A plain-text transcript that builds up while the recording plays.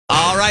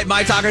right,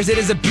 my talkers, it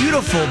is a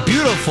beautiful,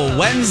 beautiful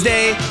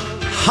Wednesday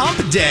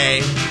hump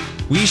day.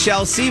 We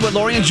shall see what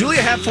Lori and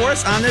Julia have for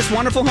us on this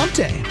wonderful hump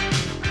day.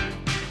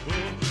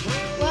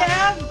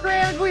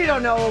 Greg, we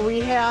don't know what we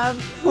have.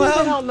 Who the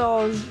hell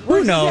knows?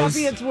 Who knows?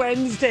 Happy it's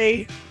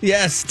Wednesday.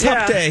 Yes,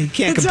 hump day.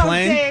 Can't complain. It's hump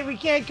day. We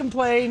can't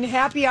complain.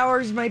 Happy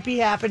hours might be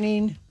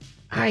happening.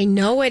 I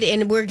know it,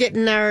 and we're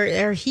getting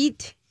our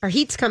heat. Our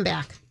heat's come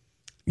back.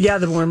 Yeah,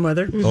 the warm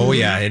weather. Mm-hmm. Oh,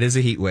 yeah, it is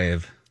a heat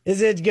wave.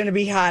 Is it going to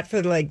be hot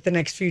for like the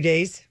next few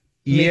days?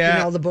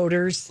 Making all the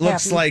boaters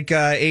looks happy? like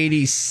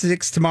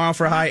 86 tomorrow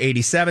for a high,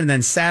 87, and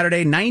then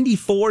Saturday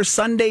 94,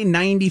 Sunday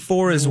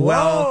 94 as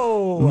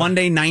well.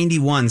 Monday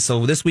 91.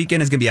 So this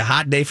weekend is going to be a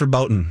hot day for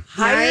boating.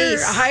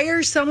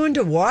 Hire someone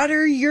to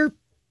water your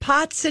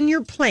pots and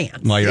your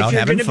plants while you're out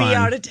having fun. If you're going to be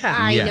out of town.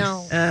 I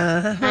know.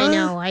 I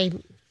know.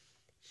 I'm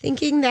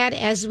thinking that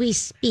as we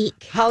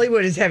speak.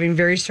 Hollywood is having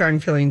very strong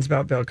feelings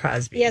about Bill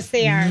Cosby. Yes,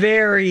 they are.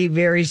 Very,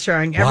 very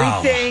strong. Wow.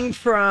 Everything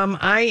from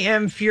I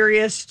am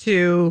furious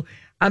to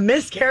a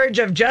miscarriage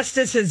of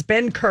justice has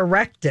been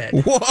corrected.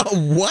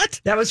 Whoa, what?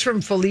 That was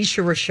from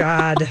Felicia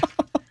Rashad,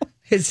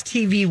 his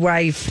TV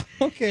wife.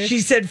 Okay.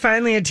 She said,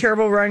 finally, a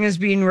terrible wrong is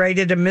being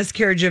righted. A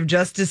miscarriage of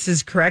justice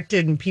is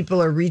corrected, and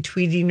people are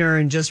retweeting her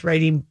and just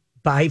writing,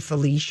 bye,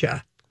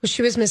 Felicia. Well,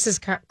 she was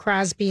Mrs.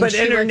 Crosby. But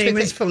her name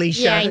is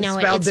Felicia. Yeah, I know.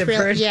 Spelled It's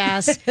different.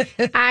 Yes.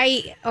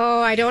 I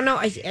don't know.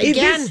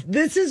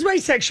 This is why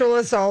sexual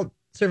assault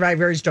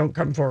survivors don't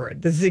come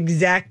forward. This is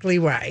exactly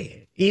why.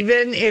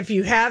 Even if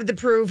you have the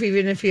proof,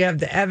 even if you have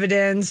the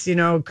evidence,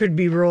 it could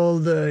be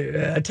ruled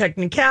a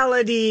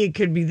technicality. It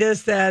could be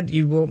this, that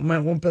you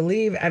won't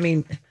believe. I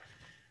mean,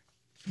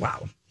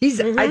 wow.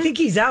 I think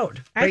he's out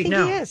right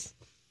now. I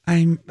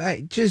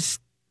think he is.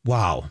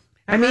 Wow.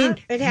 I mean,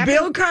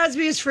 Bill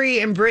Cosby is free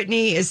and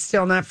Britney is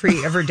still not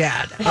free of her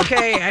dad.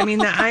 Okay. I mean,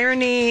 the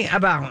irony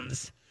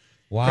abounds.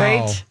 Wow.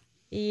 Right?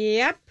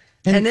 Yep.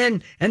 And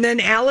then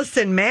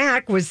Allison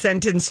Mack was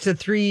sentenced to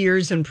 3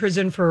 years in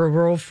prison for her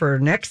role for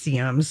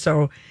Nexium.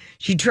 So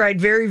she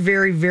tried very,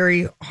 very,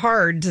 very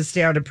hard to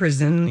stay out of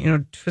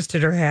prison,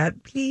 twisted her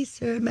hat. Please,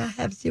 sir, may I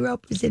have 0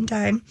 prison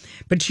time?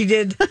 But she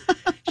did.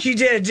 She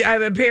did.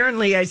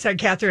 Apparently, I saw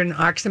Catherine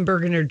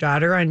Oxenberg and her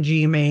daughter on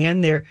GMA,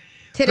 and they're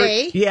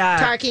Today, yeah,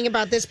 talking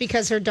about this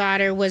because her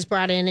daughter was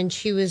brought in and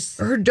she was...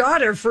 Her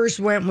daughter first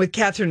went with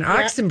Catherine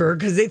Oxenberg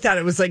because they thought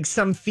it was like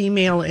some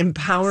female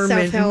empowerment,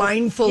 Self-help.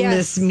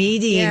 mindfulness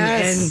meeting.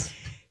 Yes.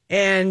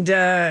 And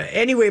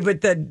anyway,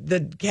 but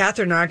the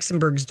Catherine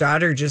Oxenberg's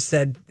daughter just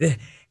said,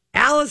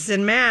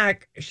 Allison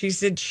Mack, she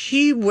said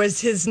she was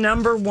his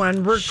number one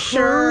recruiter.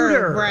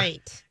 Sure,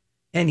 right.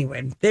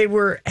 Anyway, they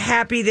were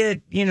happy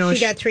that, She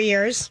got 3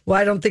 years? Well,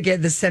 I don't think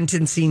the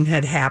sentencing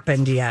had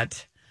happened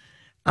yet.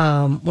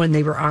 When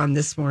they were on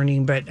this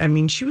morning. But I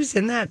mean, she was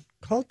in that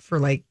cult for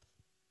like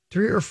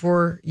 3 or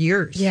 4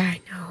 years. Yeah,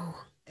 I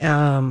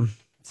know.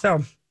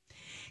 So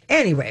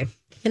anyway,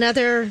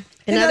 another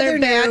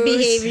bad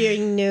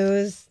behavior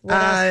news. What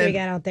else do we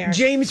got out there?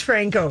 James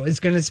Franco is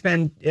going to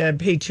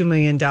pay $2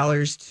 million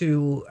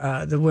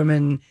to the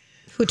women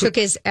who took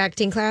his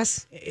acting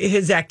class,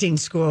 his acting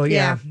school.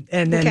 Yeah.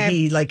 And then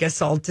he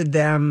assaulted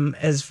them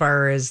as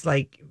far as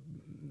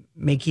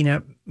making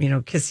up,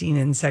 kissing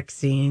and sex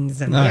scenes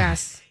and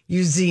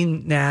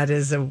using that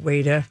as a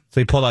way to...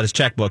 So he pulled out his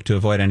checkbook to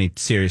avoid any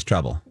serious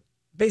trouble.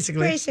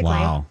 Basically.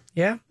 Wow.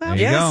 Yeah. There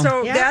you go.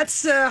 So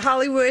that's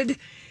Hollywood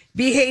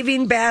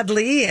behaving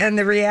badly and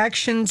the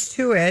reactions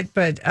to it.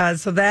 But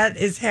so that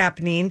is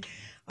happening.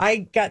 I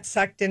got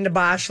sucked into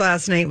Bosch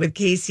last night with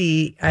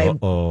Casey. I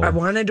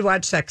wanted to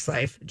watch Sex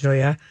Life,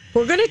 Julia.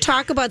 We're going to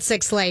talk about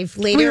Sex Life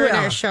later in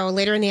our show,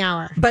 later in the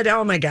hour. But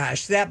oh my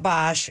gosh, that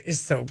Bosch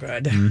is so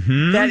good.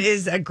 Mm-hmm. That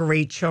is a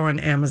great show on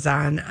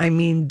Amazon. I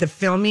mean, the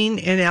filming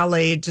in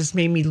LA just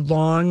made me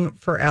long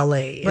for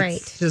LA. Right.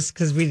 It's just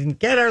because we didn't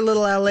get our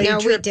little LA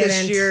trip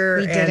this year.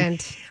 We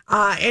didn't.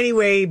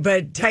 Anyway,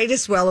 but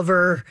Titus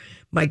Welliver,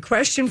 my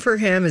question for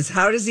him is,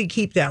 how does he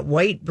keep that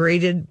white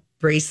braided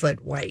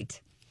bracelet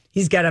white?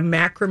 He's got a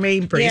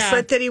macrame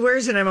bracelet that he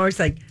wears, and I'm always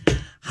like,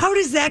 how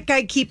does that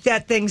guy keep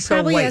that thing so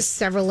Probably white? has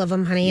several of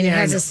them, honey, and it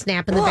has a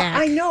snap in the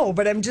back. I know,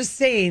 but I'm just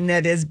saying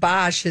that as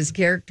Bosch, his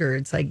character,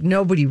 it's like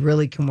nobody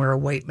really can wear a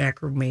white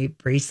macrame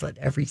bracelet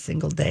every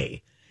single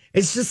day.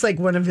 It's just like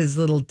one of his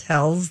little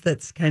tells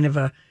that's kind of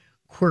a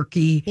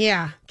quirky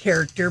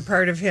character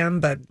part of him.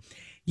 But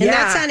and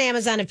that's on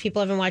Amazon if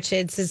people haven't watched it.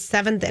 It's his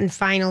 7th and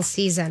final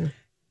season.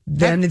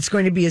 Then it's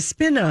going to be a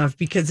spinoff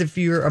because if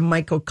you're a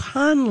Michael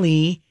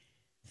Conley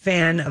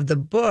fan of the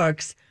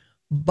books,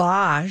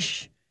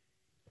 Bosch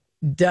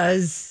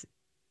does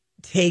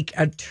take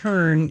a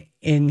turn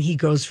and he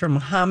goes from a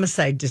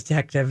homicide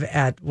detective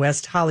at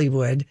West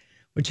Hollywood,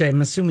 which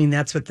I'm assuming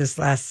that's what this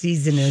last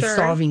season is,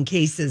 solving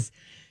cases,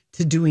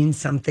 to doing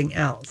something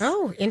else.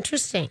 Oh,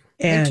 interesting.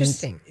 And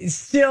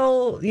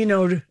still,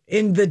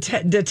 in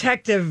the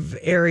detective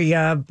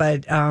area,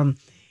 but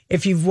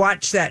if you've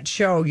watched that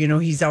show,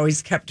 he's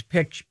always kept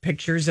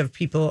pictures of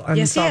people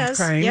unsolved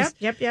crimes.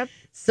 Yep.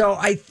 So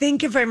I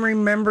think if I'm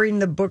remembering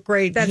the book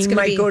right, he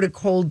might go to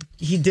cold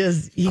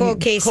cases. Cold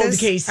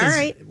cases. All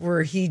right.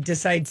 Where he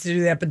decides to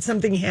do that. But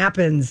something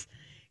happens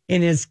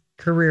in his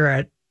career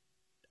at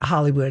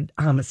Hollywood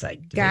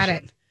Homicide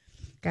Division.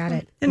 Got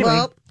it. Anyway,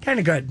 well, kind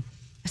of good.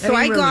 So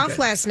I golfed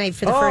last night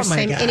for the first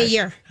time in a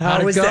year.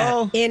 How was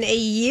that? In a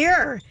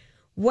year.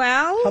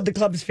 Well, how'd the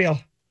clubs feel?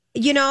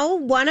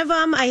 One of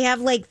them, I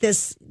have like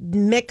this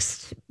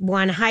mixed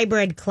one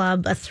hybrid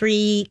club, a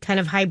 3 kind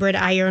of hybrid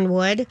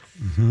ironwood.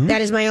 Mm-hmm.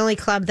 That is my only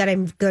club that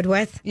I'm good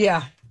with.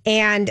 Yeah.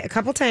 And a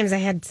couple times I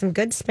had some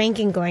good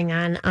spanking going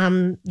on.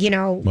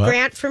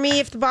 Grant, for me,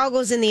 if the ball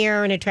goes in the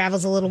air and it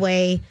travels a little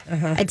way,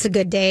 it's a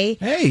good day.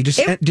 Hey,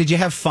 did you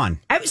have fun?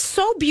 It was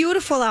so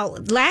beautiful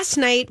out. Last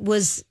night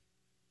was...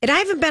 And I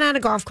haven't been on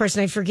a golf course,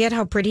 and I forget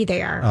how pretty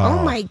they are.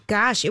 Oh my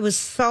gosh, it was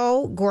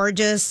so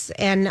gorgeous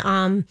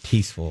and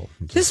peaceful.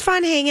 Just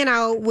fun hanging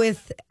out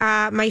with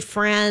my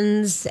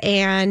friends,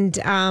 and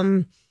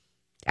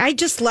I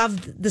just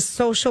love the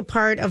social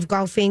part of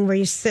golfing, where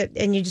you sit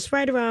and you just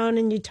ride around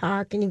and you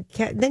talk, and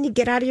then you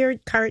get out of your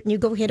cart and you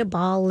go hit a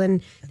ball,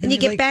 and then you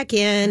get back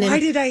in. Why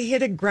did I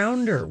hit a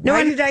grounder?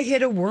 Why did I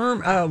hit a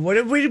worm? What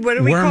do we call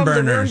them? The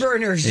worm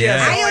burners?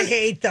 Yeah. I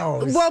hate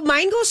those. Well,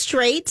 mine go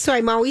straight, so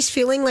I'm always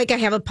feeling like I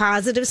have a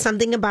positive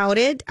something about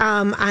it.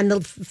 On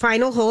the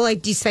final hole, I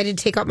decided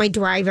to take out my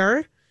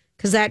driver,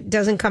 because that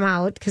doesn't come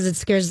out, because it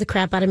scares the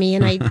crap out of me,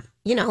 and I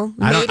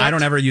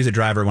don't ever use a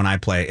driver when I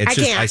play. It's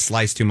I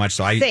slice too much,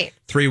 so I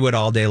 3-wood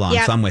all day long.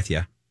 Yep. So I'm with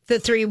you. The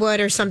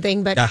 3-wood or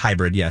something, but a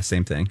hybrid, yeah,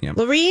 same thing. Yeah.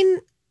 Lorene,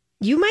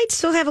 you might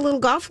still have a little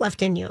golf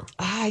left in you.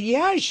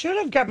 Yeah, I should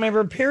have got my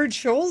repaired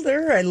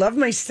shoulder. I love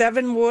my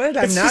 7-wood.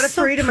 I'm not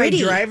afraid of my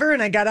driver,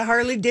 and I got a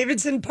Harley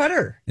Davidson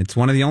putter. It's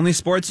one of the only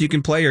sports you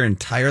can play your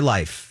entire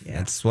life. Yeah.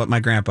 That's what my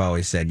grandpa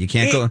always said. You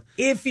can't go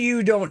if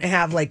you don't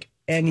have like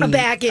a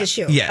back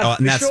issue.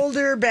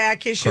 Shoulder,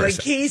 back issue. Like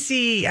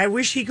Casey, I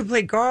wish he could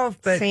play golf,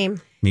 but same.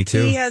 Me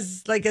too. He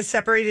has like a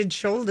separated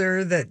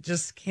shoulder that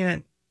just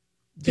can't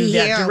do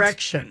that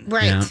direction.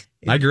 Right. Yeah.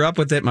 I grew up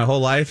with it my whole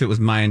life. It was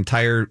my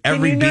entire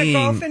every being. Can you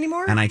not golf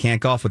anymore? And I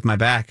can't golf with my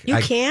back. You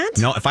can't?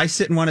 No, if I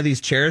sit in one of these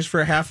chairs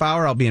for a half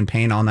hour, I'll be in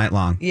pain all night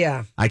long.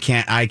 Yeah. I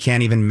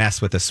can't even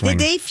mess with the swing.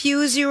 Did they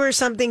fuse you or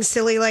something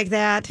silly like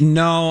that?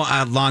 No,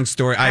 long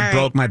story. I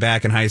broke my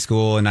back in high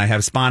school, and I have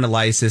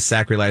spondylitis,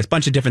 sacroiliitis, a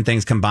bunch of different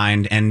things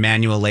combined, and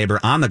manual labor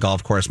on the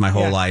golf course my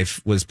whole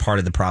life was part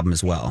of the problem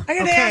as well. I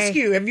got to ask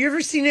you, have you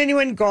ever seen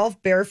anyone golf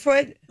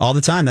barefoot? All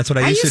the time. That's what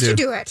I used to do. I used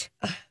to do it.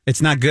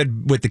 It's not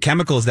good with the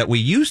chemicals that we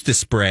used to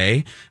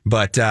spray,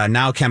 but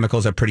now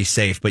chemicals are pretty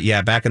safe. But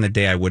yeah, back in the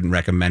day, I wouldn't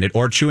recommend it.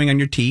 Or chewing on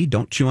your tee.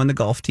 Don't chew on the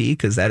golf tee,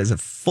 because that is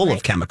full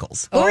of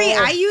chemicals. Lori,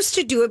 I used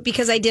to do it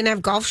because I didn't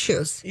have golf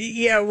shoes.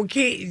 Yeah, well,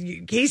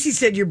 Casey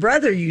said your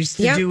brother used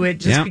to do it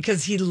just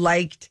because he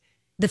liked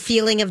the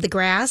feeling of the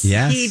grass.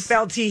 Yes. He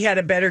felt he had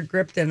a better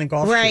grip than a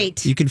golf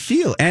shoe. You can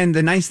feel. And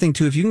the nice thing,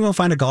 too, if you can go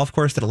find a golf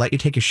course that'll let you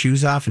take your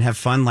shoes off and have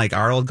fun, like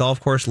our old golf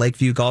course,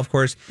 Lakeview Golf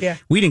Course. Yeah.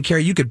 We didn't care.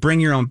 You could bring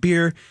your own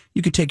beer.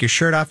 You could take your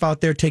shirt off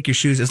out there, take your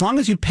shoes. As long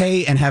as you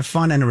pay and have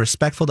fun and are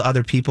respectful to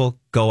other people,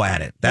 go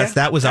at it.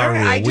 That was our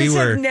rule. I just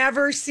have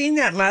never seen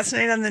that last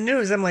night on the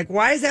news. I'm like,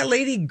 why is that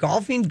lady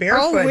golfing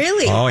barefoot? Oh,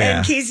 really? Oh, yeah.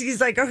 And Casey's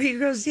like, he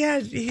goes,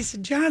 yeah. He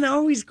said, John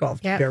always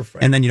golfed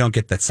barefoot. And then you don't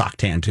get that sock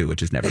tan, too,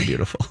 which is never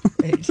beautiful.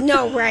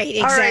 No, right,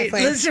 exactly. All right,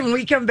 listen, when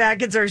we come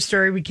back, it's our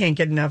story we can't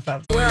get enough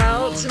of.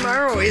 Well,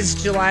 tomorrow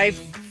is July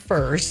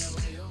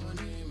 1st.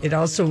 It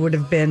also would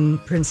have been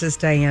Princess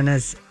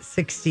Diana's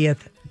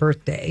 60th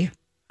birthday.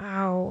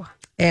 Wow.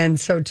 And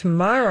so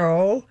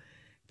tomorrow,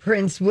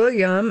 Prince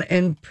William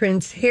and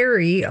Prince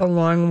Harry,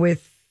 along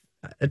with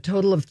a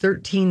total of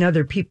 13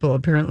 other people,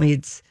 apparently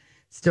it's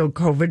still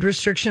COVID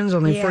restrictions,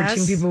 only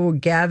 14 people will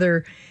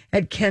gather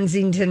at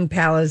Kensington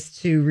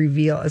Palace to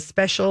reveal a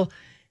special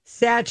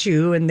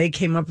statue. And they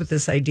came up with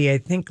this idea, I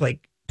think,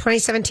 like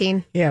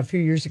 2017. Yeah, a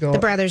few years ago. The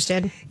brothers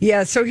did.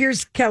 Yeah, so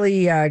here's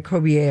Kelly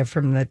Kobiea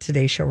from the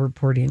Today Show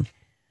reporting.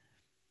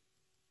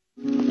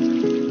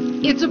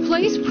 It's a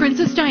place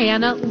Princess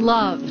Diana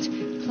loved,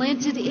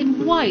 planted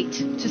in white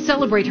to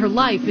celebrate her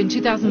life in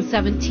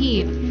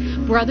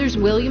 2017. Brothers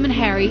William and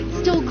Harry,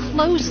 still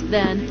close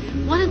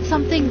then, wanted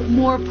something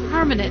more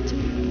permanent,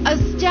 a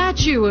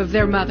statue of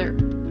their mother,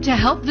 to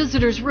help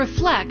visitors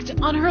reflect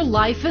on her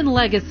life and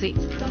legacy.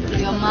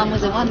 Your mom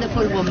was a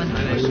wonderful woman.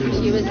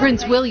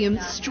 Prince William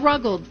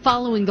struggled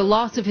following the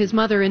loss of his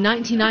mother in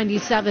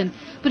 1997,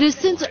 but has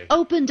since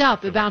opened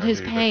up about his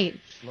pain.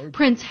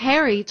 Prince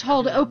Harry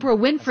told Oprah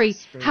Winfrey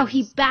how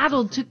he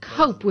battled to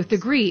cope with the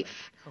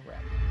grief.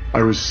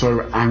 I was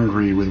so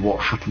angry with what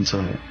happened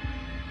to her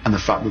and the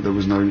fact that there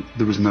was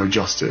no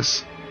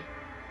justice.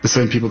 The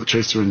same people that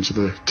chased her into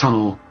the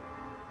tunnel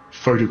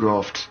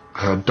photographed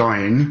her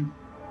dying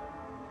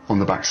on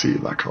the back seat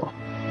of that car.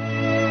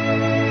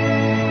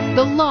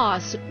 The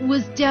loss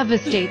was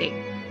devastating.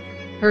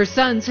 Her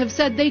sons have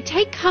said they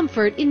take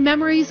comfort in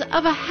memories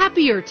of a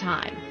happier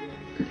time.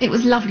 It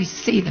was lovely to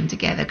see them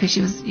together because she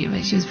was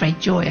very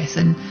joyous,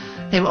 and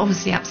they were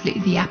obviously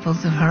absolutely the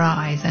apples of her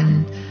eyes,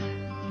 and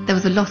there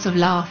was a lot of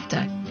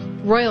laughter.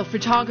 Royal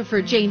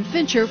photographer Jane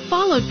Fincher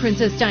followed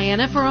Princess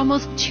Diana for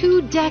almost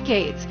 2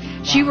 decades.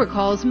 She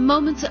recalls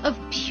moments of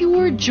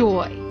pure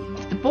joy.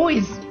 The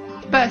boys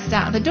burst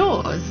out of the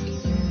doors,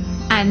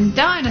 and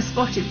Diana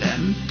spotted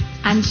them,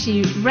 and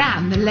she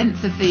ran the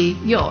length of the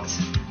yacht,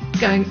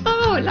 going,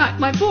 "Oh, like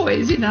my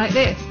boys, like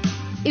this."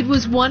 It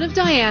was one of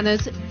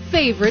Diana's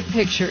favorite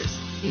pictures.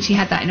 She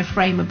had that in a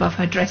frame above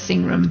her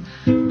dressing room.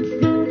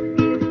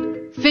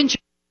 Fincher.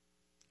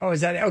 Oh,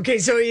 is that okay?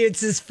 So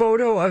it's this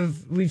photo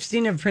we've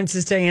seen of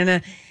Princess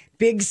Diana,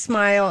 big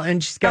smile,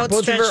 and she's got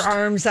both of her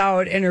arms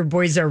out, and her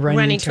boys are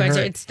running towards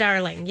her. her. It's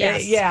darling.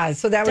 Yes. Yeah.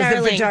 So that was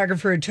Darling. the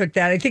photographer who took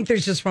that. I think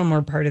there's just one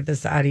more part of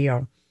this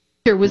audio.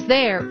 Was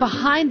there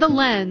behind the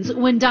lens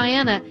when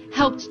Diana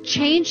helped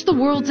change the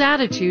world's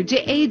attitude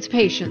to AIDS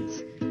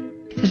patients.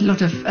 There's a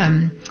lot of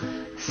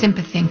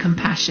sympathy and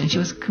compassion. She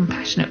was a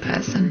compassionate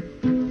person.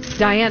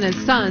 Diana's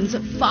sons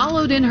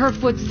followed in her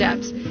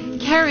footsteps,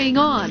 carrying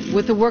on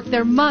with the work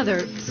their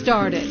mother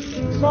started.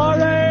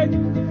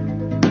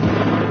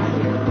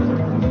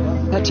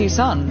 Her 2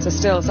 sons are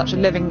still such a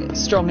living,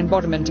 strong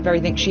embodiment of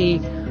everything she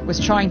was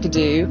trying to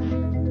do.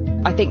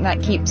 I think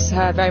that keeps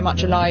her very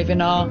much alive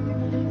in our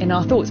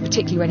thoughts,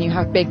 particularly when you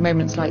have big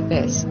moments like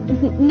this.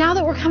 Now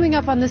that we're coming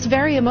up on this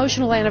very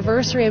emotional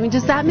anniversary,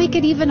 does that make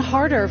it even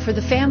harder for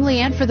the family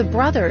and for the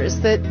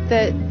brothers that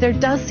there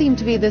does seem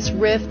to be this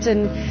rift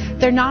and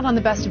they're not on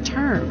the best of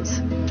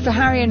terms? For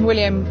Harry and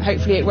William,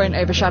 hopefully it won't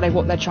overshadow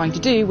what they're trying to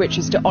do, which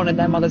is to honour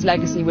their mother's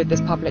legacy with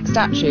this public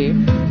statue.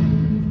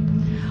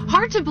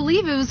 Hard to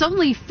believe it was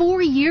only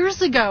 4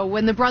 years ago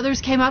when the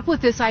brothers came up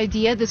with this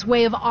idea, this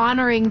way of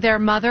honoring their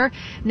mother,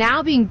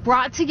 now being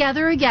brought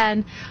together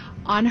again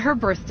on her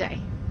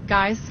birthday.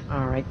 Guys?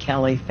 All right,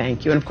 Kelly,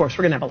 thank you. And of course,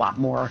 we're going to have a lot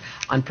more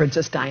on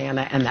Princess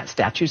Diana and that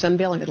statue's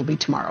unveiling. It'll be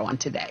tomorrow on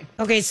Today.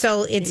 Okay,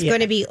 so it's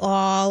going to be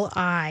all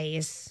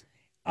eyes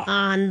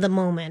on the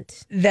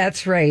moment.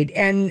 That's right.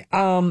 And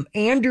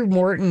Andrew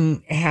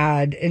Morton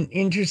had an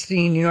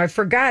interesting, I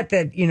forgot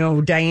that,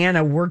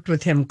 Diana worked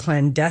with him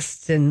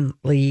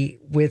clandestinely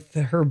with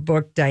her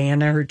book,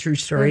 Diana, Her True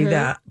Story,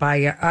 that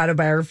by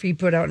autobiography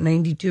put out in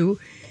 92.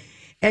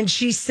 And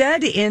she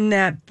said in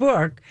that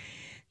book,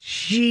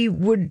 she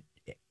would,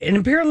 and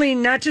apparently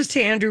not just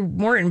to Andrew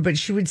Morton, but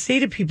she would say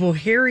to people,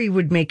 Harry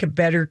would make a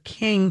better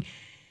king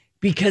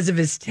because of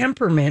his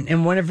temperament.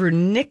 And one of her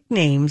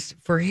nicknames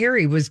for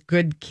Harry was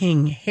Good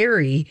King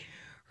Harry.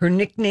 Her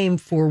nickname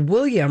for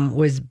William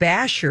was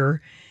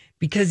Basher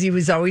because he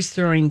was always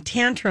throwing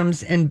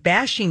tantrums and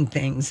bashing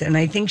things. And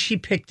I think she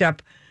picked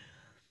up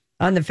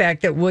on the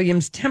fact that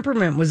William's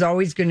temperament was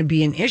always going to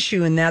be an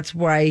issue. And that's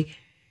why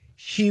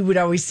she would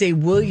always say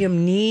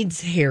William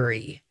needs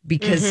Harry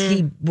because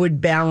he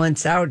would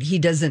balance out. He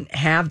doesn't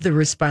have the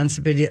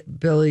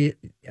responsibility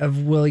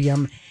of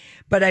William.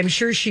 But I'm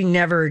sure she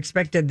never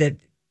expected that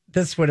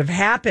this would have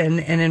happened.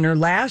 And in her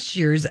last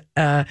years,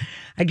 I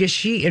guess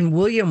she and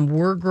William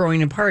were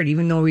growing apart.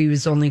 Even though he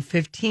was only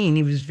 15,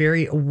 he was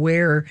very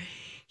aware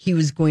he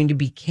was going to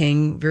be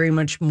king, very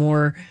much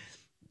more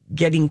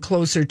getting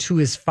closer to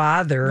his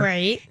father.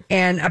 Right.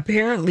 And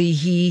apparently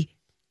he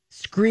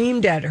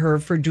screamed at her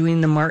for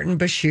doing the Martin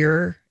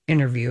Bashir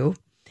interview.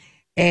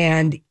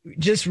 And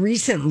just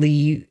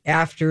recently,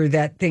 after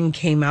that thing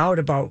came out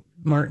about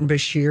Martin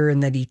Bashir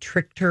and that he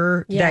tricked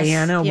her,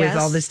 Diana, with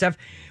all this stuff,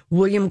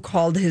 William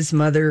called his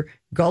mother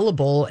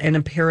gullible and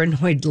a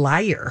paranoid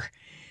liar.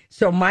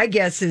 So my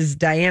guess is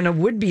Diana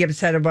would be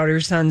upset about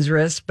her son's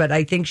risk, but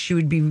I think she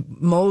would be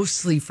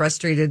mostly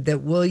frustrated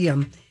that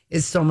William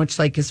is so much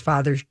like his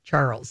father,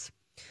 Charles.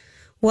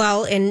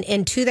 Well,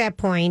 and to that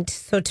point,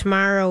 so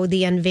tomorrow,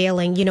 the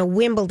unveiling,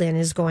 Wimbledon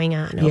is going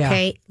on,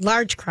 okay? Yeah.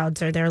 Large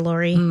crowds are there,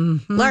 Lori.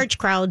 Mm-hmm. Large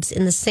crowds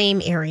in the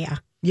same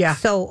area. Yeah.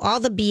 So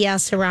all the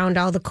BS around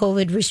all the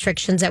COVID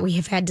restrictions that we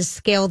have had to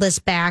scale this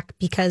back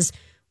because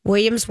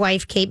William's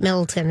wife, Kate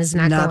Middleton, is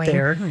not going. Not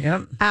there,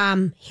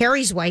 yep.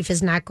 Harry's wife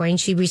is not going.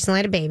 She recently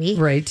had a baby.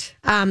 Right.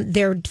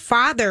 Their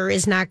father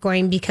is not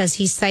going because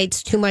he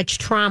cites too much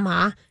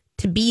trauma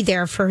to be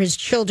there for his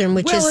children,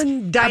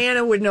 and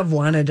Diana wouldn't have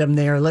wanted him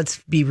there. Let's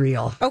be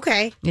real.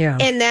 Okay. Yeah.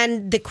 And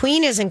then the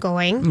Queen isn't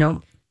going.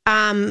 No.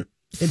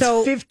 It's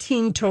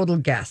 15 total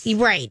guests.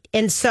 Right.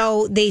 And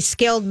so they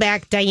scaled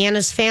back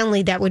Diana's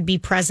family that would be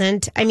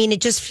present.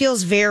 It just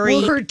feels very...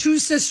 Well, her 2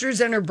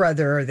 sisters and her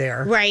brother are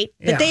there. Right.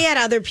 But they had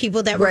other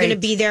people that were going to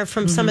be there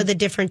from some of the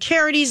different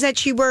charities that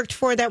she worked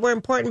for that were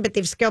important, but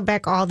they've scaled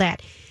back all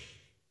that.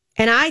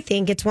 And I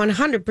think it's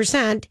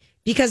 100%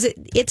 because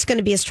it's going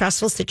to be a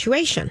stressful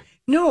situation.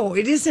 No,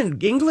 it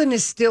isn't. England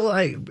is still...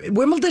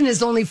 Wimbledon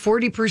is only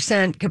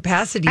 40%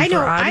 capacity for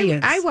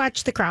audience. I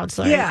watch the crowds,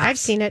 Lauren. Yeah. I've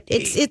seen it.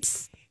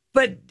 It's...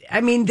 But,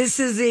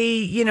 this is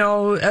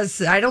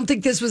I don't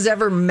think this was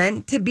ever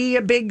meant to be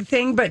a big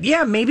thing. But,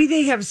 yeah, maybe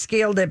they have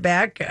scaled it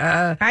back.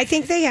 I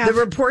think they have. The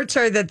reports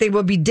are that they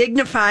will be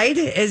dignified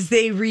as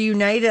they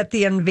reunite at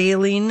the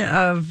unveiling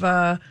of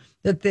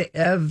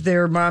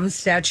their mom's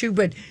statue.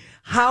 But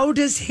how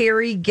does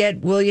Harry get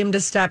William to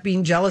stop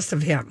being jealous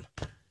of him?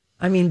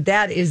 I mean,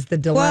 that is the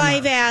dilemma. Well,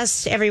 I've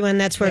asked everyone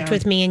that's worked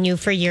with me and you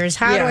for years,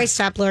 how do I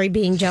stop Lori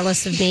being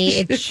jealous of me?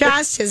 It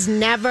just has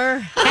never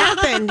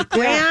happened,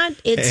 Grant.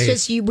 It's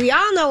just, we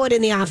all know it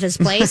in the office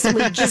place, and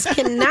we just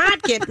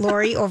cannot get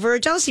Lori over her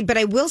jealousy. But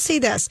I will say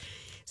this.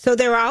 So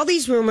there are all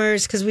these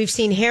rumors because we've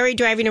seen Harry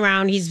driving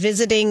around. He's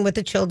visiting with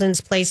the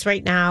children's place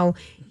right now.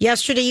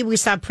 Yesterday, we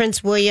saw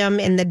Prince William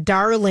and the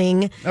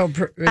darling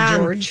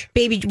George,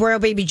 royal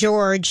baby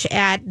George,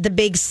 at the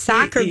big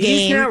soccer game.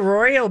 He's not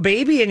royal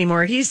baby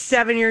anymore. He's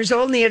 7 years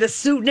old, and he had a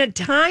suit and a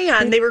tie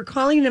on. They were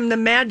calling him the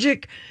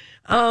magic,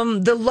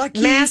 the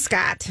lucky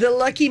mascot, the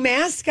lucky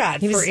mascot.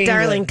 He was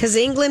darling because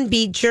England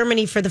beat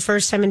Germany for the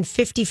first time in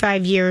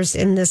 55 years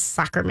in this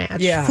soccer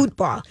match. Yeah,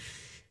 football.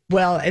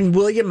 Well, and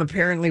William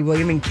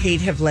and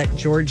Kate have let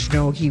George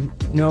know he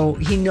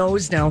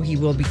knows now he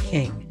will be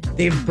king.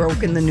 They've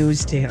broken the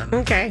news to him.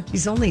 Okay.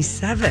 He's only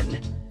 7.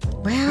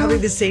 Well, probably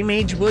the same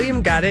age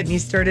William got it, and he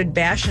started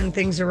bashing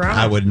things around.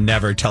 I would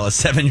never tell a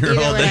 7-year-old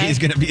that he's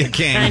going to be a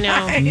king. I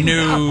know.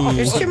 No.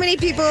 There's too many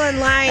people in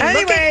line.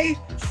 Anyway,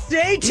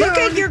 stay tuned. Look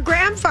at your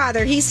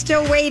grandfather. He's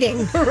still waiting.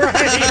 It's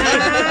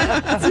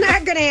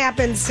not going to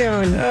happen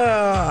soon.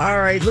 All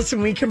right. Listen,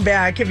 when we come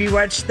back, have you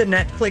watched the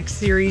Netflix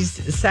series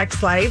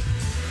Sex Life?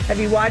 Have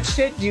you watched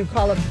it? Do you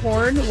call it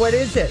porn? What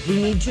is it?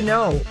 We need to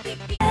know.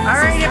 All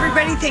right,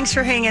 everybody. Thanks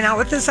for hanging out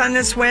with us on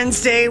this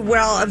Wednesday.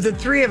 Well, of the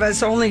three of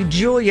us, only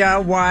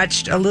Julia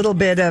watched a little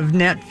bit of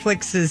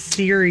Netflix's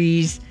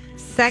series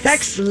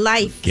Sex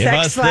Life. Give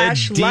us the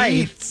Life.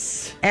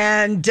 deets.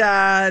 And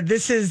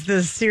this is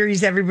the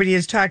series everybody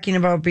is talking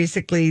about.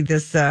 Basically,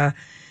 this the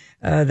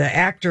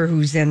actor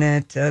who's in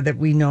it that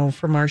we know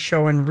from our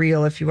show and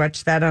Real. If you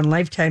watch that on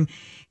Lifetime.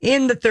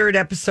 In the third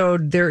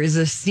episode, there is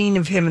a scene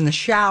of him in the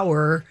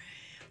shower,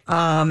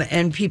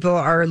 and people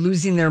are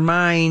losing their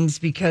minds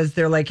because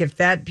they're like, if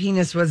that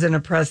penis wasn't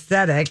a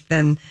prosthetic,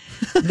 then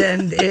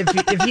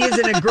if he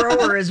isn't a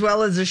grower as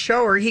well as a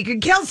shower, he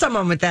could kill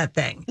someone with that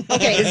thing.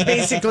 Okay, is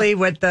basically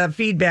what the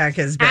feedback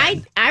has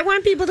been. I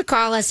want people to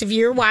call us if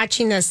you're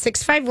watching this,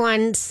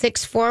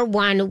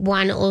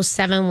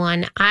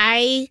 651-641-1071.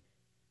 I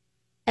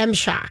am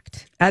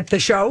shocked. At the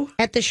show?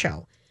 At the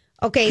show.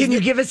 Okay. Can you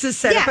give us a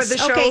setup of the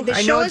show? Okay, the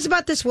show is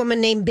about this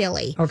woman named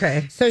Billy.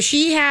 Okay. So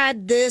she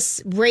had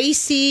this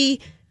racy,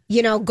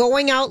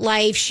 going out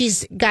life.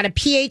 She's got a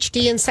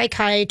PhD in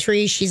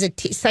psychiatry. She's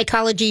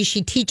psychology.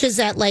 She teaches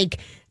at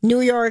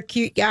New York,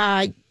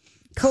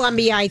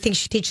 Columbia. I think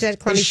she teaches at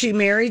Columbia. Is she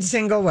married,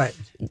 single, what?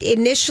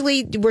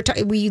 Initially,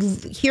 we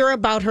hear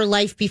about her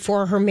life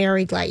before her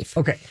married life.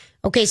 Okay.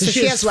 Okay, so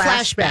she has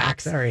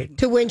flashbacks. All right.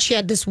 To when she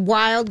had this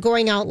wild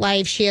going out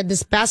life. She had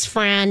this best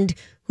friend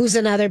who's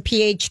another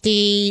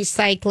PhD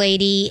psych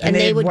lady, and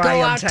they would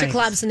go out to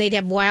clubs and they'd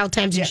have wild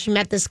times, and she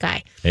met this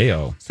guy.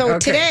 Heyo. So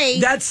today...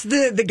 That's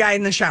the guy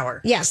in the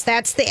shower. Yes,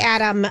 that's the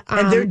Adam.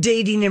 And they're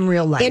dating in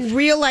real life. In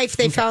real life,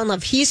 they fell in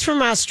love. He's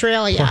from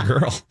Australia. Poor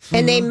girl.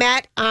 And they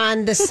met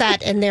on the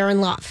set, and they're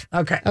in love.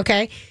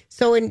 Okay?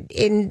 So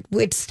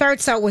it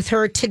starts out with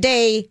her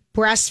today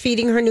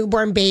breastfeeding her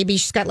newborn baby.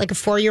 She's got a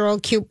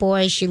 4-year-old cute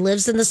boy. She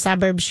lives in the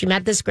suburbs. She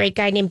met this great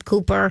guy named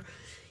Cooper.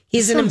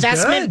 He's an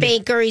investment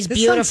banker. He's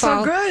beautiful.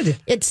 Sounds so good.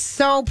 It's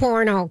so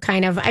porno,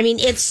 kind of. I mean,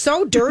 it's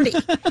so dirty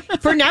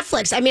for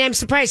Netflix. I mean, I'm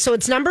surprised. So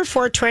it's number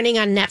 4 trending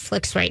on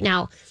Netflix right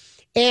now.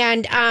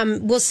 And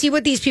we'll see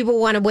what these people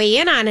want to weigh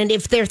in on, and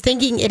if they're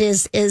thinking it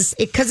is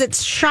because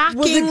it's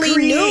shockingly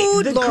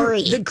nude,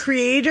 Lori. The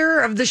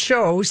creator of the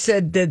show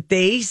said that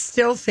they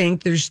still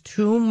think there's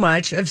too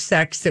much of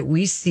sex that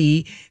we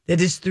see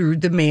that is through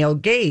the male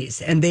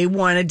gaze, and they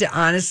wanted to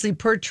honestly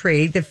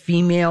portray the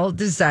female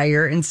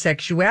desire and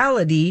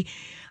sexuality,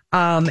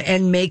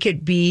 and make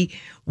it be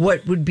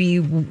what would be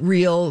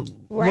real,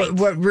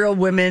 what real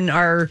women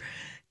are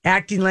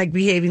acting like,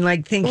 behaving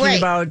like, thinking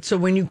about. So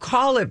when you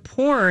call it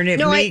porn, I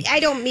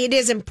don't mean it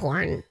isn't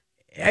porn.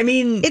 I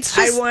mean, it's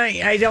just,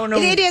 I don't know.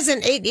 It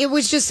isn't. It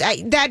was just,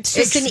 that's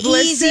just explicit?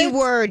 An easy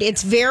word.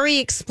 It's very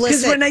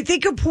explicit. Because when I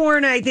think of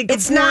porn, I think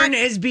of porn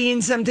as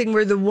being something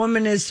where the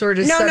woman is sort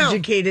of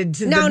subjugated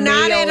to the male. No,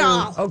 not at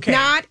all. Okay.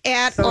 Not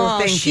at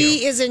all.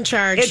 She is in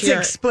charge. It's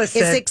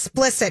explicit. It's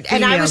explicit.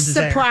 And I was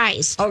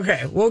surprised.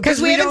 Okay. Well,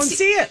 because we don't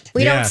see it.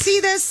 We don't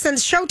see this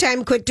since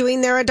Showtime quit doing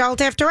their adult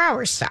after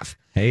hours stuff.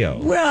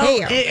 Heyo.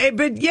 Well,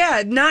 but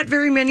yeah, not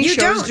very many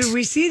shows do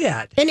we see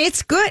that. And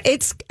it's good.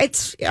 It's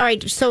all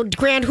right. So,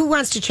 Grant, who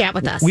wants to chat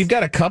with us? We've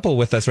got a couple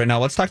with us right now.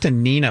 Let's talk to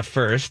Nina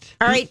first.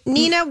 All right,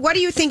 Nina, what are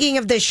you thinking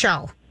of this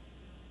show?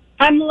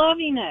 I'm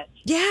loving it.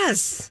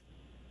 Yes.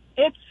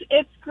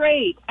 It's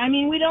great. I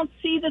mean, we don't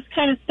see this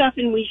kind of stuff,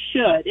 and we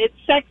should. It's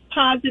sex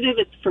positive.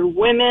 It's for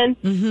women.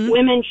 Mm-hmm.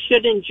 Women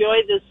should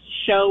enjoy this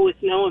show with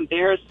no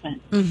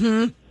embarrassment.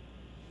 Mm-hmm.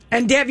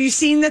 And have you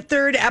seen the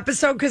third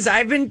episode? Because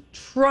I've been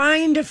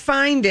trying to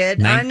find it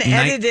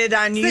unedited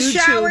on YouTube. The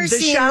shower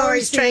scene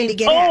Lori's trying to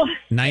get at.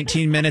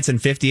 19 minutes and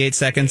 58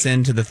 seconds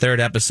into the third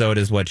episode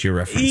is what you're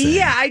referencing.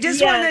 Yeah, I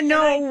just want to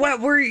know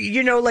what were,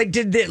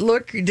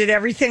 did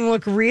everything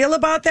look real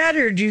about that?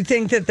 Or do you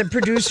think that the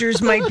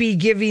producers might be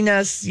giving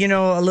us,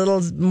 a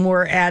little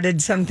more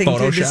added something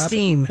to the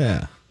steam?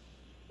 Yeah.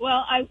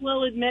 Well, I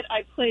will admit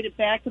I played it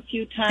back a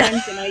few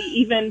times, and I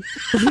even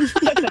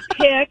took a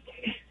pic.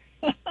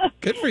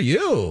 Good for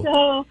you.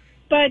 So,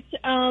 but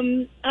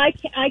I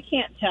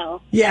can't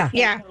tell. Yeah.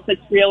 If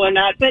it's real or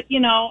not. But,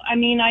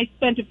 I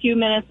spent a few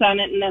minutes on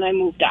it, and then I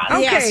moved on.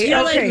 Okay, Yes,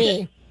 you're like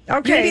me.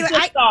 Okay. Maybe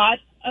the thought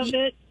of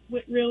it,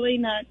 really,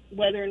 not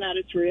whether or not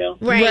it's real.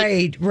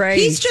 Right.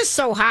 He's just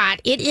so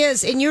hot. It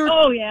is, and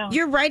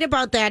you're right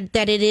about that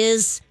it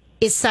is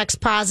sex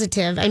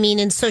positive. I mean,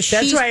 and so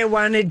that's why I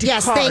wanted to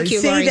say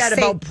Lori. that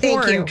about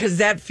porn, because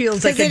that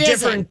feels like a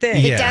different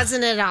thing. It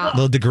doesn't at all. A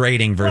little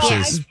degrading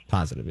versus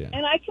positive, yeah.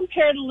 And I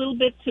compared a little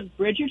bit to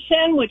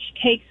Bridgerton, which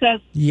takes us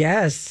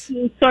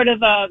to sort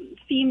of a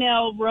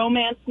female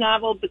romance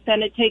novel, but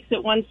then it takes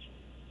it one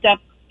step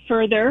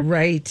further.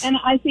 Right. And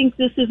I think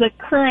this is a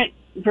current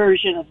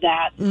version of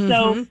that.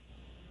 So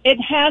it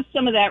has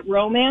some of that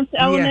romance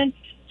element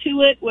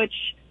to it, which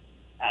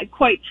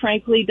quite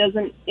frankly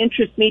doesn't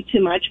interest me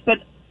too much, but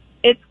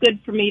it's good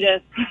for me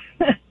to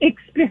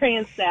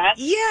experience that.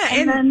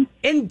 Yeah,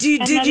 and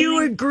did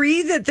you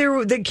agree that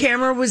the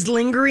camera was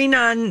lingering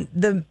on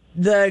the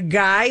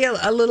guy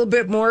a little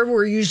bit more,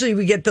 where usually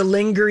we get the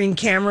lingering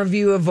camera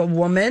view of a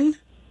woman?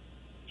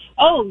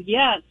 Oh,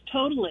 yes,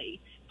 totally.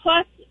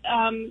 Plus,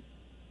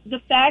 the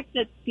fact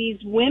that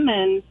these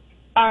women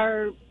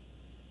are,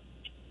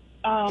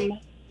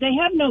 they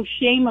have no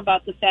shame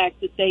about the fact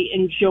that they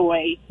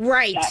enjoy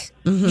sex.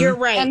 You're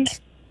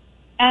right.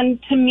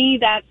 And to me,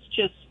 that's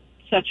just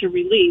such a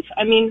relief.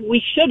 I mean,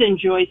 we should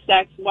enjoy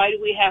sex. Why do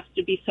we have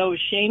to be so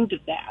ashamed of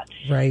that?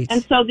 Right.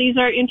 And so these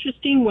are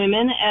interesting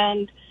women,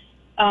 and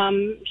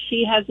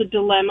she has a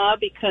dilemma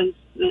because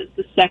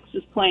the sex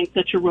is playing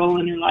such a role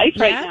in her life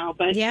right now.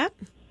 But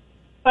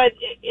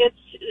it's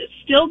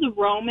still the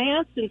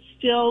romance and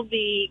still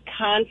the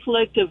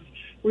conflict of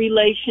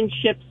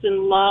relationships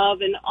and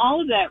love and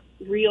all of that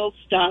real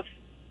stuff.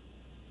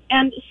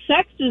 And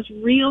sex is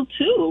real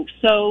too,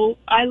 so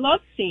I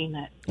love seeing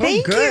it.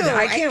 Thank you.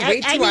 I can't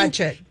wait to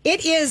watch it.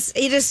 It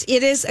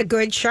is a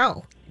good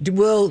show. Do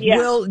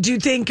you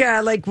think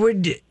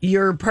would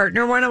your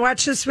partner want to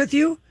watch this with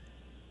you?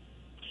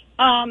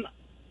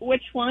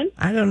 Which one?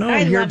 I don't know.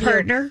 Your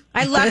partner?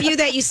 I love you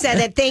that you said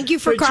that. Thank you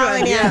for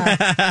calling in.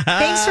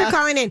 Thanks for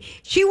calling in.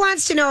 She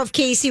wants to know if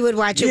Casey would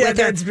watch it with her.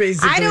 That's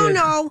basically I don't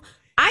know.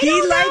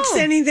 He likes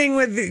anything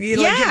with, like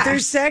if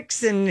there's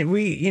sex and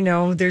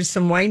there's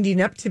some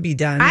winding up to be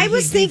done. I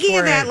was thinking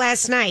of that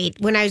last night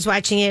when I was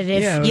watching it.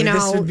 If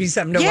this would be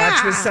something to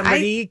watch with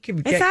somebody. I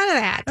thought of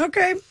that.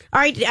 Okay.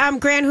 All right,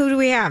 Grant, who do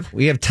we have?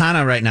 We have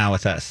Tana right now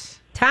with us.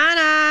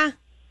 Tana.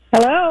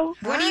 Hello.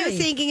 What are you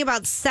thinking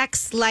about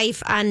Sex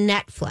Life on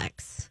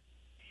Netflix?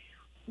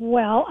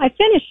 Well, I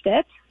finished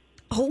it.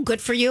 Oh,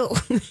 good for you.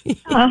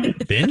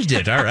 Binged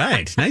it. All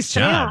right. Nice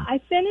job. Yeah, I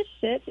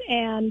finished it,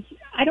 and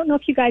I don't know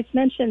if you guys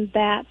mentioned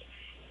that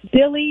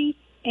Billy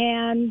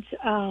and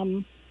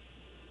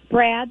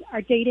Brad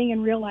are dating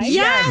in real life.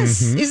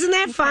 Yes. Mm-hmm. Isn't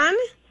that fun?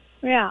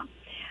 Yeah.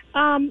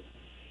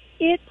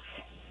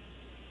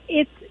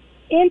 It's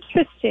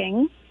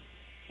interesting.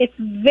 It's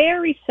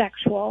very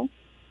sexual,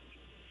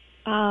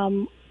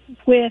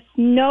 with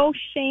no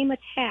shame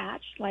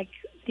attached, like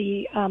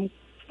the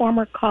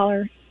former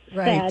caller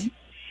said.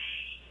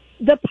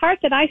 The part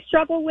that I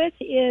struggle with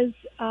is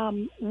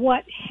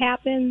what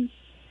happens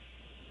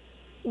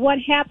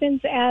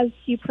as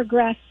you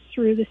progress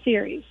through the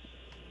series.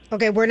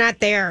 Okay, we're not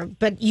there,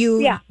 but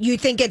you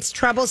think it's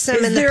troublesome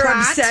in the plot?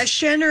 Is there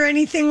obsession or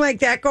anything like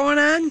that going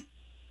on?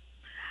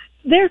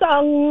 There's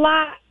a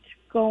lot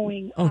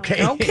going on.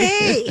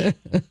 Okay.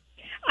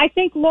 I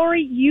think,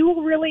 Lori, you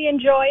will really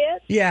enjoy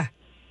it. Yeah.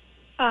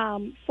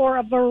 For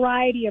a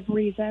variety of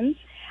reasons.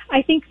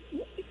 I think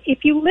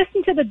if you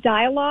listen to the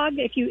dialogue,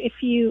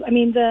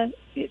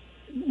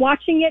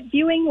 watching it,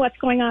 viewing what's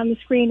going on the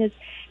screen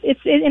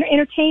it's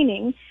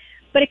entertaining.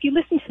 But if you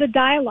listen to the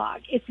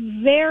dialogue, it's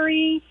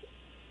very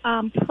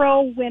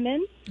pro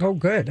women. Oh,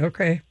 good.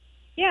 Okay.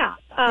 Yeah.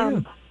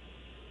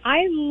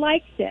 I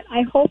liked it.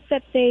 I hope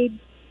that they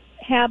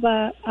have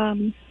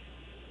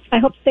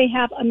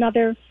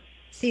another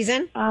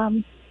season.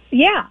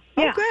 Yeah.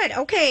 Oh, good.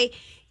 Okay.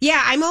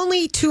 Yeah, I'm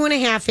only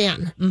 2.5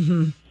 in.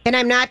 Mm-hmm. And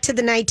I'm not to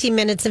the 19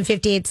 minutes and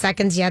 58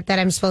 seconds yet that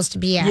I'm supposed to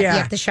be at.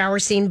 Yeah, the shower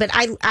scene. But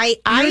Your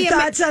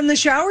thoughts on the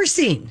shower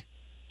scene?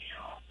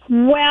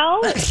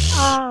 Well,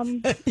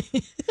 that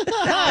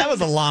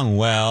was a long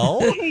well.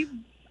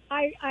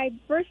 I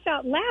burst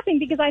out laughing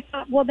because I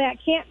thought, well, that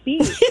can't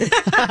be. So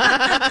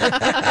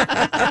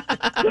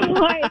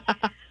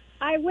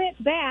I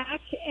went back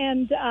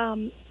and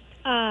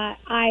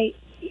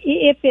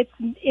if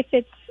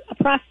it's a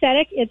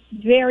prosthetic, it's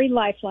very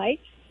lifelike.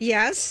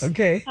 Yes.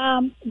 Okay.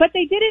 But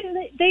they did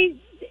it.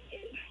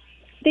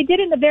 They did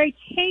it in a very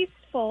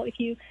tasteful, if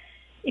you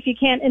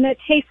can, in a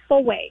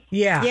tasteful way.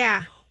 Yeah.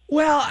 Yeah.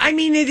 Well, I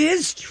mean, it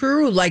is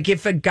true. Like,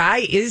 if a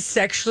guy is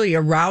sexually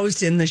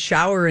aroused in the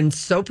shower and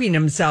soaping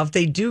himself,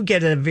 they do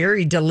get a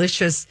very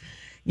delicious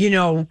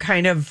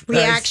kind of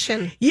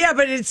reaction. Yeah,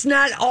 but it's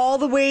not all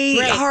the way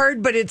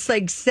hard, but it's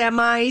like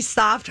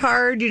semi-soft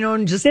hard,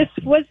 and just... This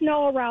was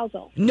no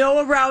arousal.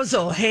 No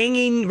arousal,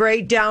 hanging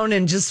right down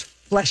and just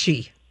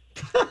fleshy.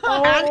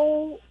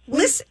 Oh,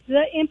 listen.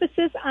 The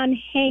emphasis on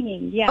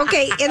hanging, yeah.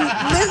 Okay, and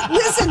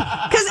listen,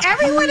 because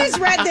everyone has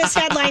read this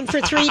headline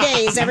for 3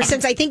 days, ever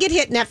since I think it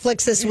hit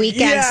Netflix this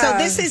weekend. Yeah. So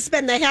this has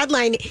been the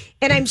headline,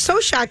 and I'm so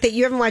shocked that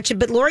you haven't watched it,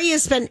 but Lori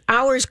has spent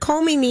hours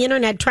combing the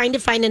internet trying to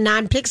find a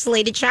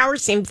non-pixelated shower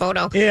scene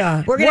photo.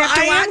 Yeah. We're going to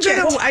have to watch it.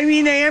 I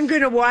am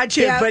going to watch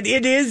it, but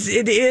it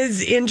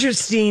is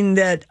interesting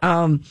that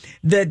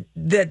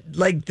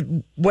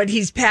what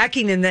he's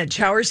packing in that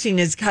shower scene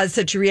has caused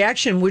such a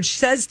reaction, which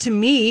says to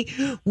me,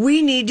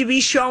 we need to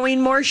be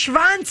showing more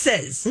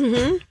schwanzes.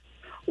 Mm-hmm.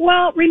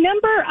 Well,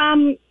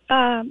 remember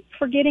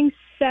forgetting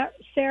Sarah?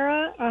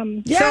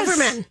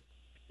 Silverman.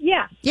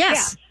 Yeah.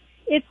 Yes.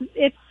 Yeah.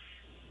 It's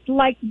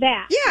like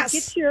that. Yes.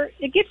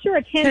 It gets your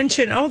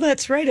attention. Oh,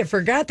 that's right. I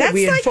forgot that That's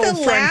we had like full the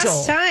frontal.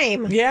 last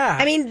time. Yeah.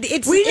 I mean,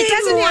 it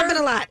doesn't happen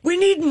a lot. We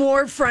need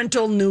more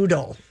frontal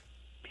noodle.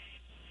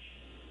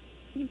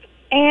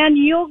 And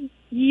you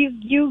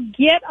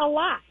get a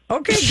lot.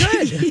 Okay,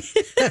 good.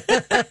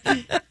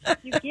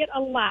 You get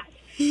a lot.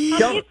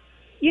 You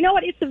know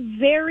what? It's a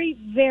very,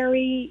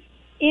 very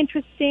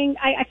interesting.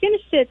 I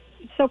finished it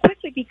so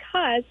quickly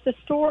because the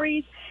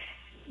stories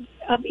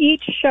of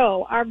each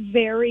show are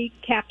very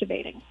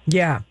captivating.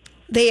 Yeah.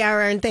 They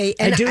are, aren't they?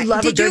 And I do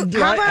love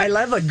I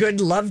love a good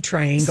love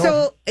triangle.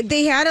 So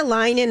they had a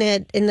line in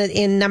it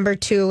in number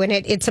 2, and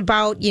it's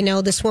about,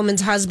 this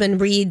woman's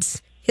husband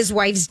reads his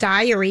wife's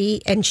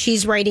diary, and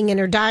she's writing in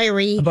her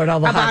diary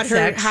about her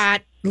sex.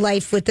 hot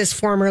life with this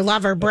former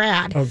lover,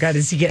 Brad. Oh, God,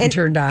 is he getting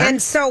turned on?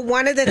 And so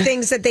one of the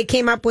things that they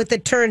came up with the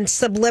term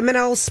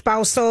subliminal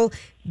spousal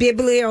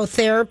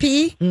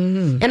bibliotherapy.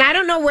 Mm-hmm. And I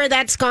don't know where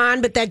that's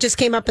gone, but that just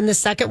came up in the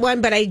second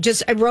one. But I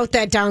wrote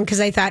that down because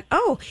I thought,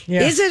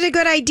 is it a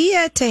good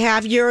idea to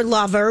have your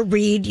lover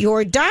read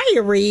your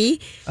diary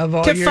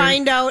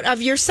find out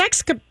of your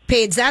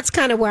sexcapades? That's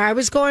kind of where I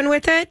was going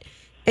with it.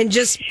 And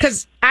just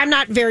because I'm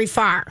not very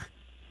far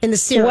in the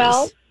series.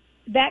 Well,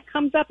 that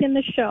comes up in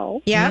the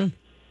show. Yeah. Mm-hmm.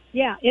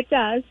 Yeah, it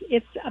does.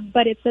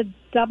 But it's a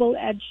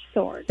double-edged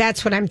sword.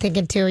 That's what I'm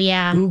thinking too.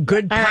 Yeah. Ooh,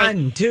 good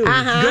pun too.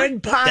 Uh-huh.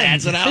 Good pun.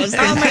 That's what I was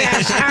thinking. Oh my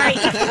gosh! All right.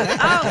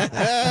 Oh,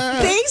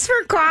 thanks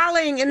for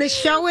calling. And the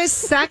show is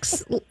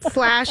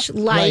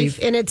Sex/Life,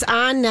 and it's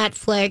on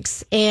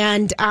Netflix.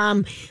 And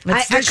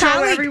it's the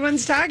show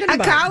everyone's talking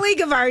about. A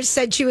colleague of ours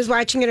said she was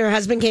watching it. Her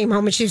husband came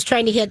home, and she was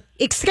trying to hit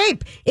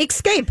escape.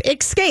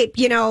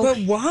 But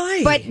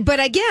why? But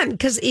again,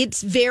 because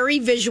it's very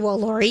visual,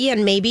 Lori,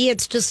 and maybe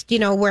it's just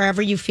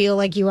wherever you feel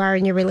like you are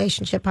in your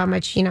relationship, how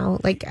much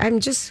like I'm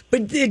just.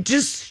 But it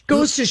just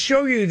goes to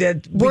show you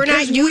that we're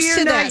not used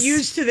to that.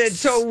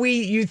 So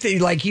you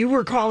think like you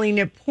were calling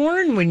it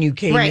porn when you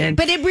came in,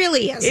 but it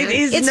really isn't. It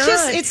is it's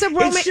not. It's a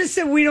romance. It's just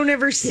that we don't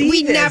ever see.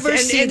 We this. never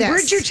see and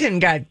this.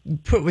 Bridgerton got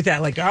put with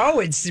that, like,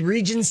 it's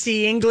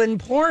Regency England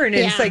porn,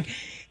 and it's like,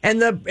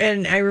 and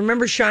I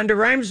remember Shonda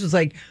Rhimes was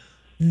like,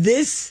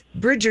 this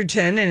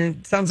Bridgerton, and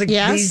it sounds like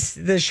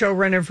the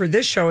showrunner for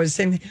this show is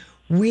saying,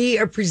 we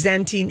are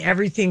presenting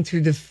everything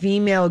through the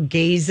female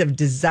gaze of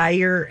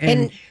desire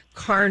and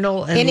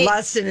carnal and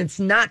lust, and it's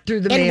not through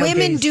the male gaze. And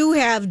women do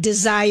have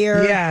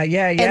desire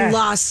and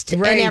lust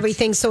and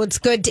everything, so it's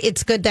good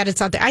that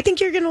it's out there. I think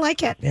you're going to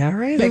like it. Yeah,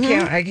 right.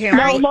 Mm-hmm. I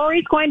can't wait.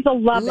 Lori's going to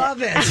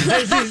love it.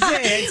 As you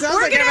say.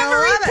 We're going to have a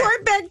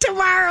report back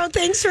tomorrow.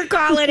 Thanks for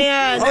calling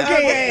in.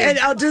 Okay, and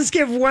I'll just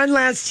give one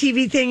last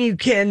TV thing. You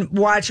can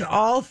watch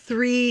all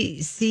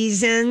 3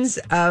 seasons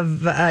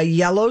of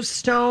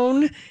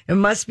Yellowstone. It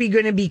must be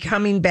going to be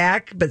coming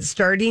back, but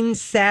starting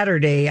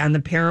Saturday on the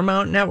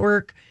Paramount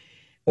Network.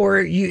 Or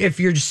if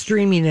you're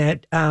streaming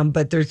it,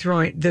 but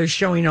they're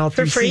showing all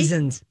 3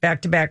 seasons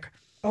back to back.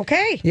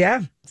 Okay.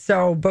 Yeah.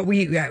 So, but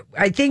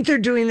I think they're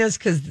doing this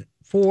because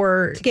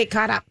to get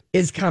caught up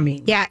is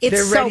coming. Yeah,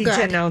 they're so ready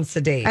to announce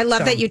the date. I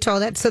love that you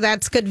told it. So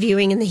that's good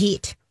viewing in the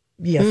heat.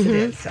 Yes, it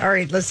is. All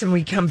right. Listen,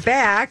 we come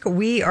back.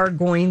 We are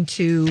going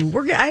to.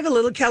 I have a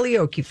little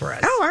karaoke for us.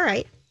 Oh, all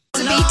right.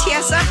 It's a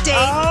BTS update.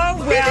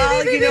 Oh,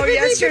 well,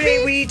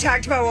 yesterday we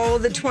talked about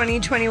what the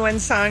 2021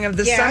 song of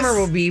the summer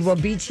will be. Well,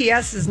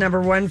 BTS is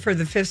number 1 for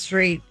the 5th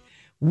straight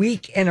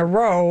week in a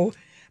row.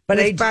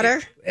 But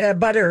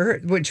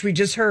Butter, which we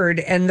just heard.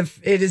 And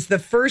it is the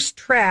first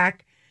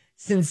track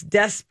since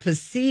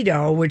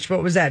Despacito, which,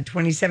 what was that,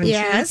 2017?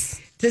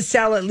 Yes. To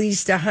sell at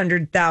least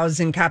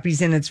 100,000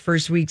 copies in its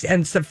first weeks.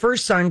 And it's the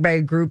first song by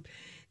a group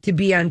to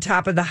be on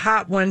top of the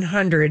Hot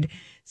 100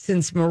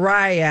 since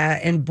Mariah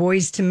and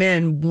Boyz II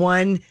Men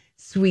One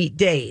Sweet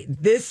Day.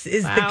 This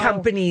is the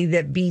company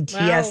that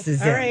BTS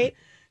is in. All right.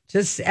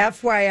 Just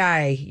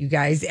FYI, you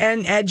guys.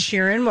 And Ed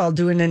Sheeran, while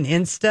doing an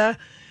Insta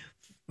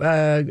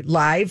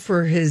live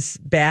for his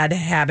Bad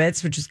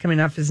Habits, which is coming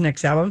off his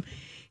next album,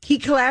 he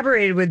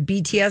collaborated with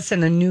BTS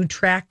on a new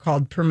track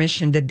called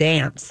Permission to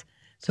Dance.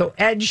 So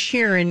Ed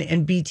Sheeran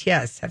and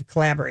BTS have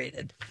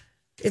collaborated.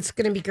 It's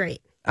going to be great.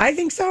 I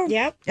think so.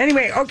 Yep.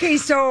 Anyway, okay,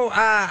 so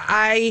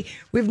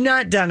we've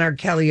not done our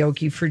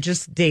karaoke for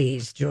just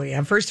days,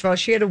 Julia. First of all,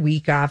 she had a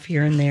week off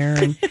here and there,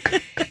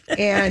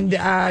 and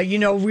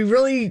we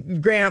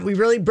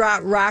really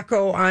brought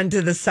Rocco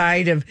onto the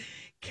side of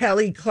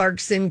Kelly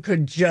Clarkson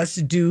could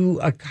just do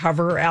a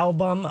cover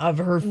album of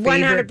her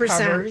favorite 100%.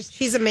 covers.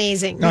 She's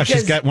amazing. No,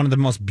 she's got one of the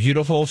most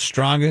beautiful,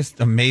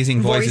 strongest,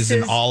 amazing voices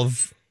in all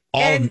of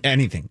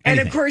anything. And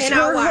of course,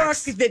 her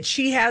hook that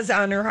she has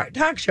on her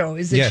talk show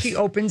is that she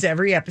opens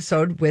every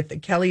episode with a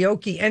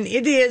karaoke. And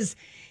it is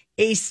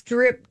a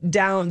stripped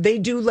down, they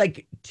do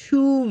like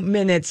 2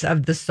 minutes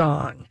of the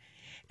song.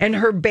 And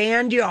her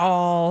band,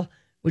 Y'all,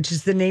 which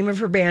is the name of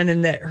her band,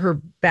 and that her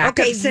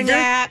backup singer.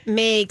 That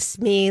makes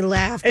me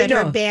laugh that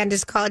her band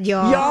is called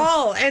Y'all.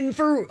 Y'all. And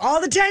for all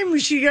the time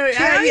she goes,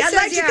 I'd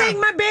like to thank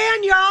my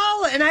band,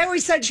 Y'all. And I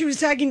always thought she was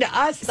talking to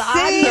us, the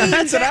audience.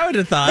 That's what I would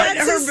have thought.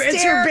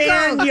 It's her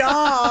band,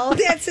 Y'all.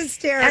 That's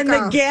hysterical. And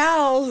the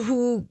gal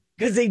who,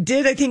 because they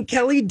did, I think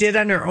Kelly did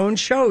on her own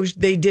show,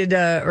 they did,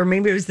 or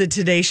maybe it was the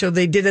Today Show,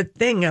 they did a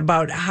thing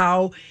about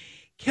how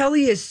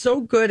Kelly is so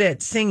good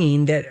at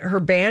singing that her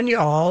band,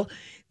 Y'all,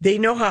 they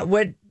know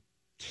what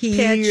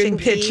key and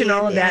pitch and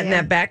all of that. Yeah. And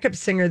that backup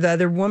singer, the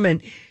other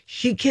woman,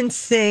 she can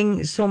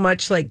sing so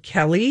much like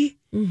Kelly.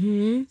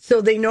 Mm-hmm. So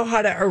they know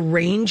how to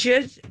arrange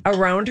it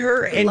around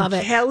her. And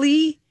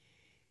Kelly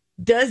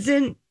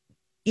doesn't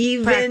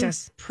even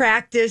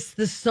practice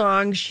the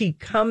song. She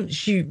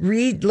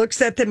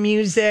looks at the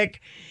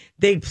music.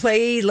 They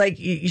play like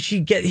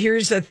she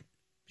hears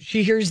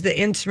the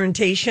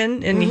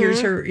instrumentation and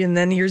hears her, and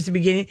then hears the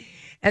beginning,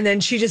 and then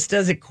she just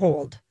does it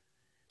cold.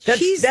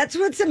 That's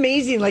what's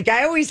amazing. Like,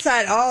 I always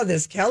thought,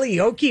 this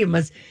karaoke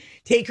must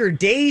take her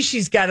days.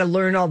 She's got to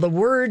learn all the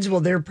words.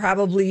 Well, they're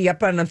probably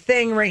up on a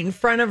thing right in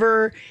front of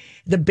her.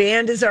 The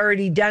band has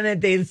already done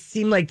it. They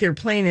seem like they're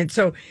playing it.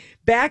 So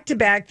back to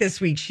back this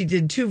week, she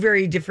did 2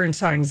 very different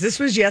songs. This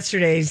was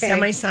yesterday's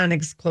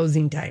Semisonic's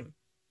Closing Time.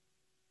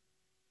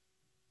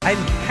 I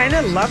kind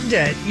of loved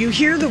it. You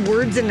hear the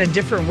words in a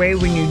different way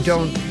when you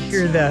don't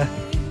hear the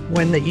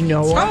one that you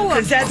know of.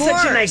 Because that's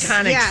such an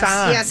iconic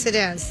song. Yes, it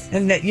is.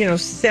 And that,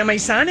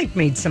 Semisonic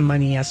made some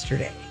money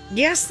yesterday.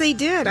 Yes, they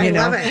did. I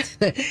love it.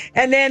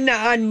 And then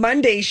on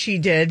Monday, she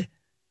did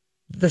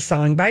the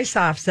song by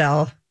Soft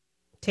Cell,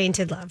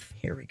 Tainted Love.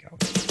 Here we go.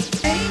 It's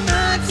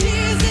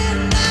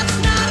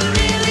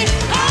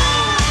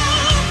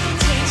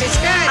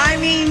good. I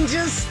mean,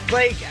 just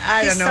like,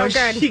 I don't know.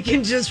 So she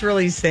can just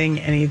really sing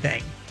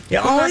anything. The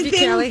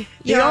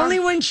only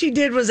one she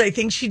did was, I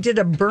think she did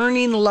a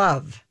Burning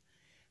Love.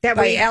 That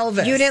by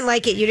Elvis. You didn't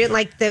like it. You didn't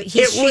like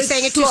she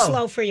sang it too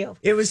slow for you.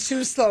 It was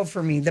too slow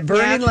for me. The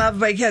Burning Love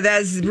by Kelly.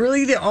 That's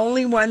really the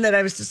only one that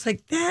I was just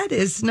like, that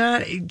is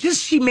not,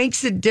 just she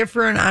makes it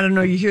different. I don't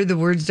know. You hear the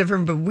words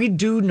different, but we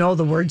do know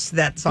the words to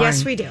that song.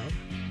 Yes, we do.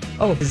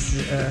 Oh,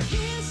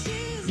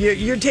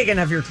 you're taking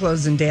off your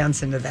clothes and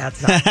dancing to that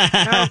song.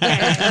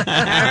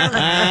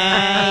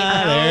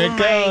 There it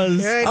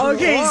goes.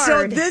 Okay, Lord.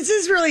 so this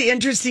is really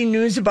interesting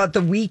news about The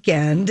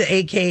Weeknd,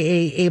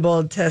 a.k.a.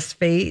 Abel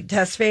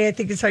Tesfaye, I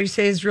think is how you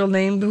say his real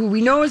name, who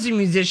we know is a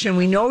musician.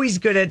 We know he's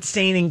good at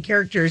staying in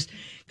characters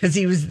because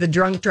he was the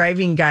drunk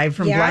driving guy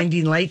from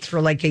Blinding Lights for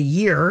like a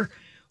year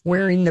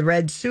wearing the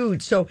red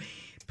suit. So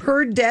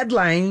per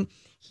Deadline,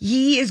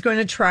 he is going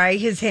to try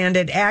his hand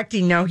at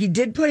acting. Now, he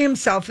did play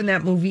himself in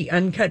that movie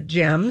Uncut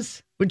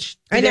Gems, which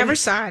I never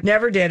saw it.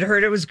 Never did.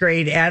 Heard it was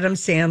great. Adam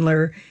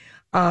Sandler.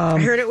 I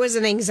heard it was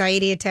an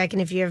anxiety attack,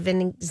 and if you have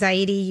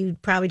anxiety, you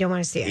probably don't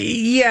want to see it.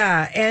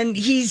 Yeah, and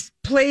he's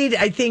played,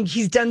 I think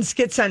he's done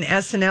skits on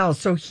SNL,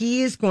 so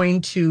he is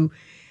going to,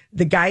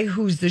 the guy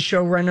who's the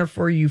showrunner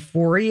for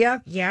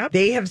Euphoria,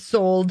 they have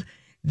sold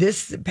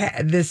this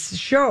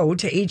show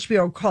to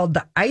HBO called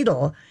The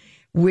Idol,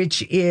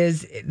 which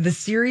is, the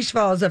series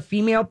follows a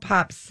female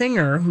pop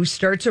singer who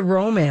starts a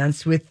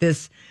romance with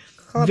this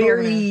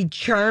very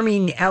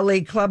charming LA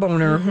club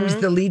owner who's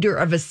the leader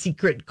of a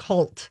secret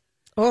cult.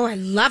 Oh, I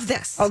love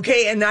this.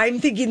 Okay, and I'm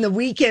thinking The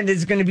Weeknd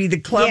is going to be the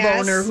club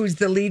owner who's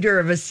the leader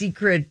of a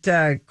secret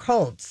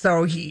cult.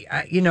 So he,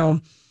 I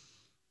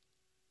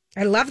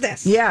love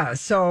this. Yeah,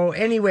 so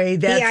anyway,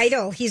 that's The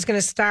Idol. He's going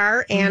to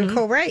star and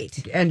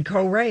co-write.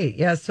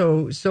 Yeah,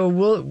 so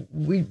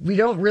we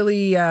don't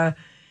really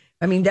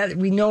that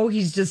we know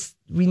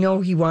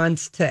he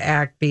wants to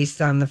act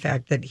based on the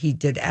fact that he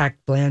did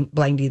act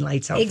Blinding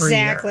Lights out for a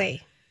year.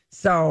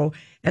 So,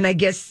 and I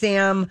guess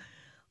Sam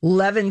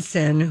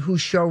Levinson, who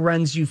show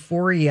runs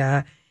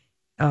Euphoria,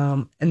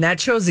 and that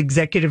show's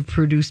executive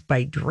produced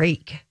by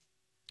Drake.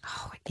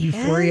 Oh,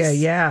 Euphoria,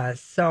 yeah.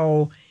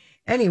 So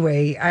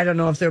anyway, I don't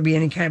know if there'll be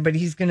any but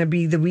he's going to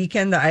be The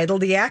Weeknd, the Idol,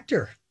 the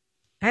actor.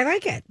 I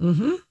like it.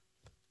 Mm-hmm.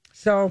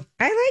 So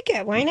I like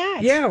it. Why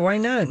not? Yeah, why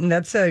not? And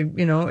that's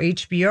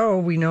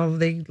HBO. We know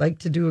they like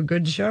to do a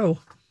good show.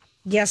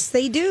 Yes,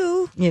 they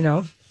do.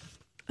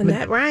 And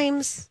that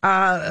rhymes.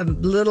 By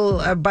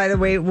the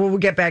way, we'll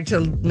get back to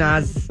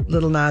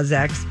Lil Nas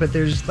X, but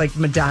there's like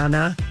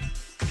Madonna.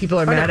 People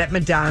are mad at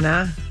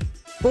Madonna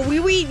Well,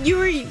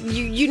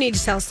 you need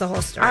to tell us the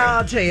whole story.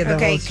 I'll tell you the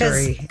whole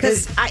story.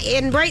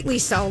 And rightly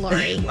so,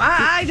 Lori.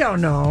 I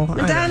don't know.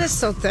 Donna's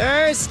so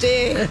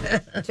thirsty.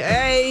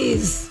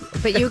 Jeez.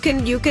 But you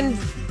can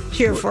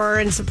cheer for her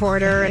and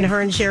support her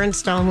and Sharon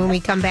Stone when we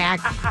come back.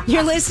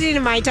 You're listening to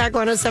My Talk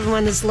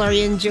 107.1. This is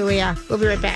Lori and Julia. We'll be right back.